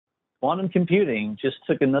quantum computing just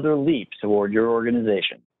took another leap toward your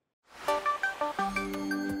organization.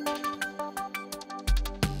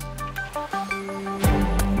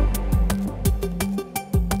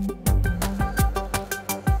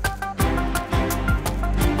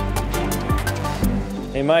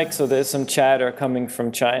 Hey, Mike, so there's some chatter coming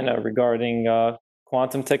from China regarding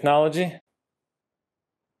quantum technology.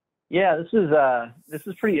 Yeah, this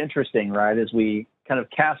is pretty interesting, right? As we kind of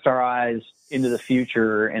cast our eyes into the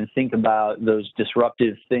future and think about those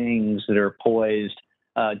disruptive things that are poised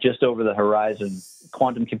just over the horizon.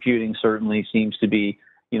 Quantum computing certainly seems to be,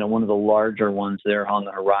 one of the larger ones there on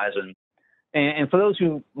the horizon. And for those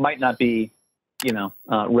who might not be,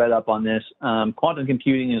 read up on this, quantum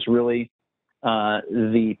computing is really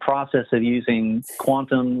the process of using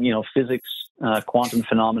quantum, physics, quantum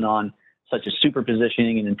phenomenon such as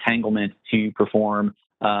superpositioning and entanglement to perform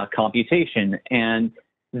computation. And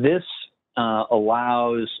this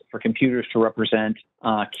allows for computers to represent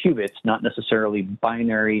qubits, not necessarily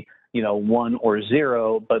binary, 1 or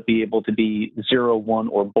 0, but be able to be 0, 1,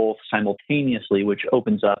 or both simultaneously, which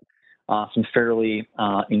opens up some fairly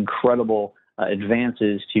incredible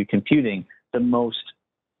advances to computing. The most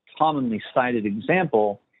commonly cited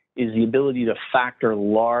example is the ability to factor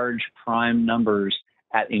large prime numbers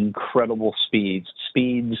at incredible speeds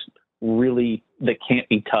really that can't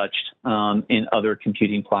be touched in other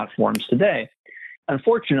computing platforms today.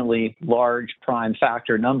 Unfortunately, large prime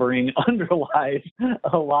factor numbering underlies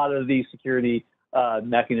a lot of the security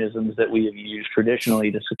mechanisms that we have used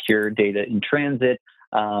traditionally to secure data in transit,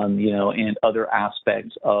 and other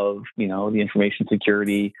aspects of, the information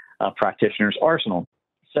security practitioner's arsenal.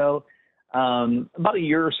 So about a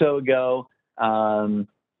year or so ago,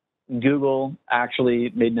 Google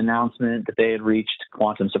actually made an announcement that they had reached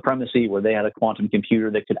quantum supremacy, where they had a quantum computer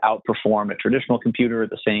that could outperform a traditional computer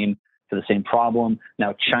for the same problem.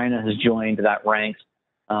 Now China has joined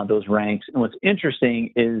those ranks. And what's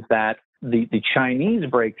interesting is that the Chinese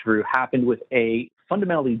breakthrough happened with a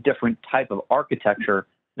fundamentally different type of architecture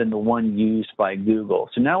than the one used by Google.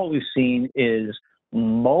 So now what we've seen is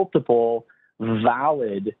multiple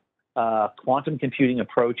valid quantum computing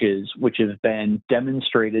approaches which have been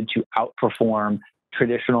demonstrated to outperform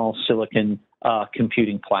traditional silicon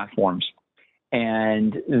computing platforms.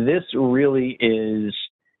 And this really is,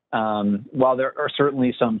 while there are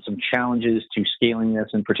certainly some challenges to scaling this,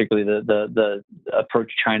 and particularly the approach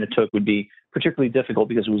China took would be particularly difficult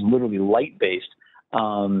because it was literally light-based,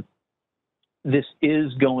 this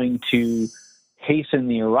is going to hasten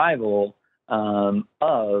the arrival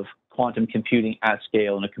of quantum computing at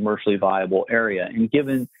scale in a commercially viable area. And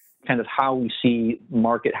given kind of how we see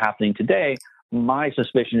market happening today, my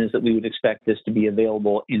suspicion is that we would expect this to be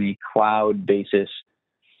available in a cloud basis,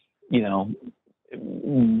 more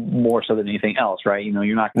so than anything else, right?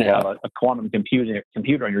 You're not going to have a quantum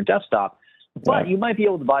computer on your desktop, but you might be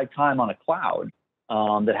able to buy time on a cloud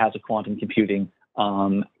that has a quantum computing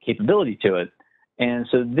capability to it. And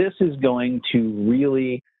so this is going to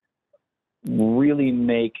really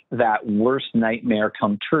make that worst nightmare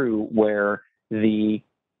come true, where the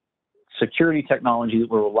security technology that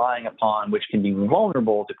we're relying upon, which can be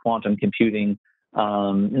vulnerable to quantum computing,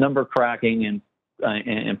 number cracking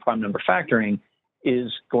and prime number factoring,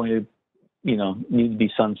 is going to, need to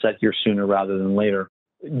be sunset here sooner rather than later.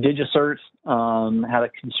 DigiCert had a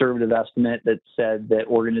conservative estimate that said that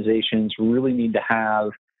organizations really need to have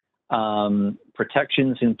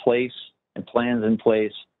protections in place and plans in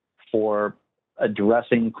place for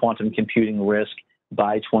addressing quantum computing risk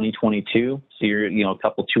by 2022. So you're, a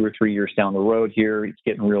couple, 2 or 3 years down the road here. It's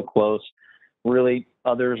getting real close. Really,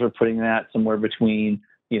 others are putting that somewhere between,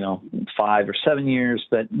 5 or 7 years,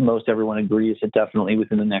 but most everyone agrees that definitely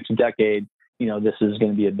within the next decade, this is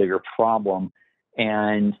going to be a bigger problem.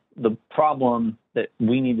 And the problem that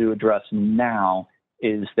we need to address now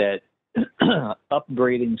is that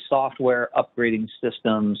upgrading software, upgrading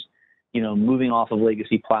systems, moving off of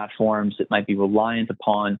legacy platforms that might be reliant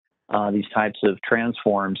upon these types of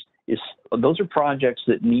transforms, those are projects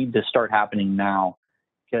that need to start happening now,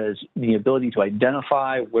 because the ability to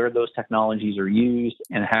identify where those technologies are used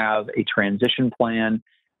and have a transition plan,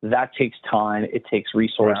 that takes time, it takes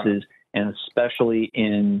resources, and especially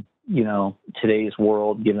in today's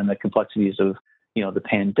world, given the complexities of the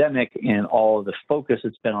pandemic and all of the focus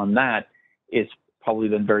that's been on that, it's probably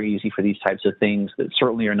been very easy for these types of things that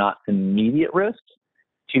certainly are not immediate risks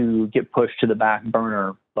to get pushed to the back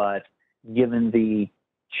burner. But given the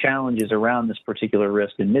challenges around this particular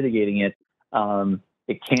risk and mitigating it,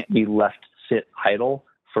 it can't be left to sit idle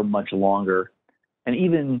for much longer. And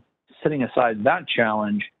even setting aside that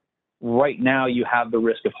challenge, right now you have the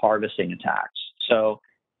risk of harvesting attacks. So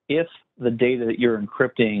if the data that you're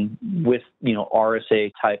encrypting with,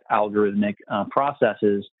 RSA type algorithmic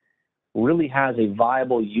processes really has a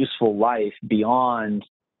viable, useful life beyond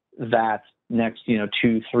that next,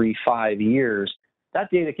 2, 3, 5 years, that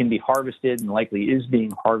data can be harvested and likely is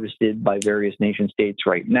being harvested by various nation states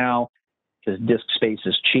right now because disk space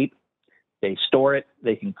is cheap. They store it,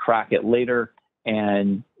 they can crack it later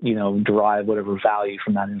and, derive whatever value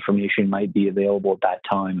from that information might be available at that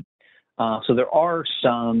time. So there are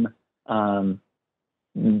some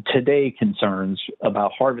today concerns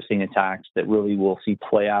about harvesting attacks that really we'll see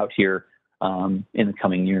play out here in the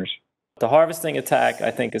coming years. The harvesting attack, I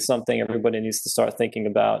think, is something everybody needs to start thinking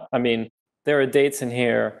about. I mean, there are dates in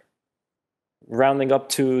here rounding up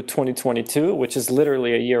to 2022, which is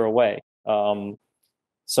literally a year away.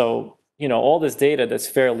 So, all this data that's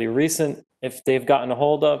fairly recent, if they've gotten a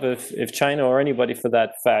hold of, if China or anybody for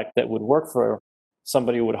that fact that would work for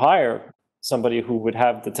somebody who would hire somebody who would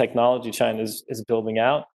have the technology China is building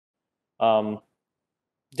out,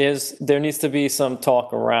 there needs to be some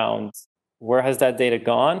talk around where has that data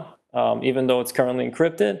gone, even though it's currently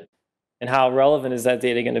encrypted, and how relevant is that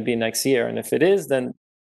data going to be next year? And if it is, then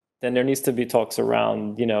there needs to be talks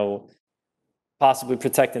around, possibly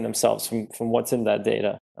protecting themselves from what's in that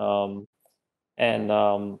data. And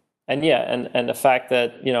the fact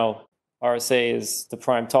that, RSA is the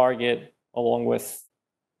prime target along with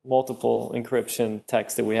multiple encryption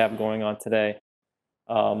techs that we have going on today.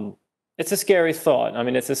 It's a scary thought. I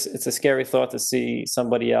mean, it's a scary thought to see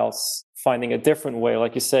somebody else finding a different way,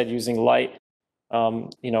 like you said, using light,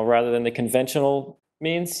 rather than the conventional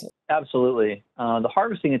means. Absolutely. The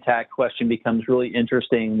harvesting attack question becomes really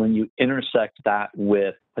interesting when you intersect that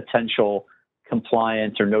with potential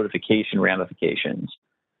compliance or notification ramifications,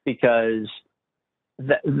 because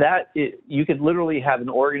you could literally have an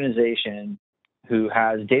organization who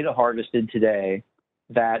has data harvested today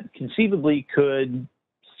that conceivably could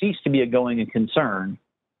cease to be a going concern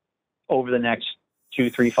over the next 2,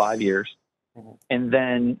 3, 5 years. Mm-hmm. And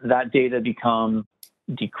then that data become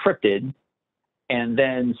decrypted. And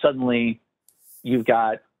then suddenly you've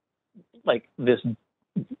got like this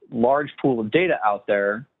large pool of data out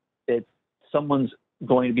there that someone's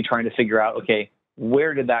going to be trying to figure out, okay,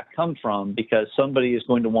 where did that come from? Because somebody is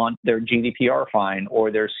going to want their GDPR fine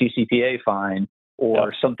or their CCPA fine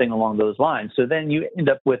or something along those lines. So then you end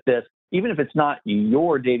up with this, even if it's not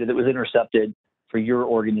your data that was intercepted for your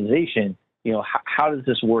organization, how does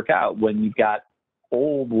this work out when you've got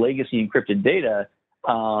old legacy encrypted data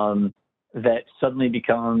that suddenly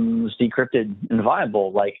becomes decrypted and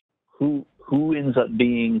viable? Like who ends up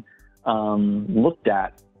being looked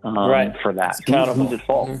at for that? Who's at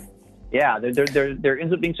fault? Mm-hmm. Yeah, there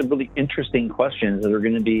ends up being some really interesting questions that are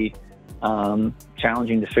going to be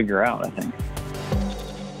challenging to figure out, I think.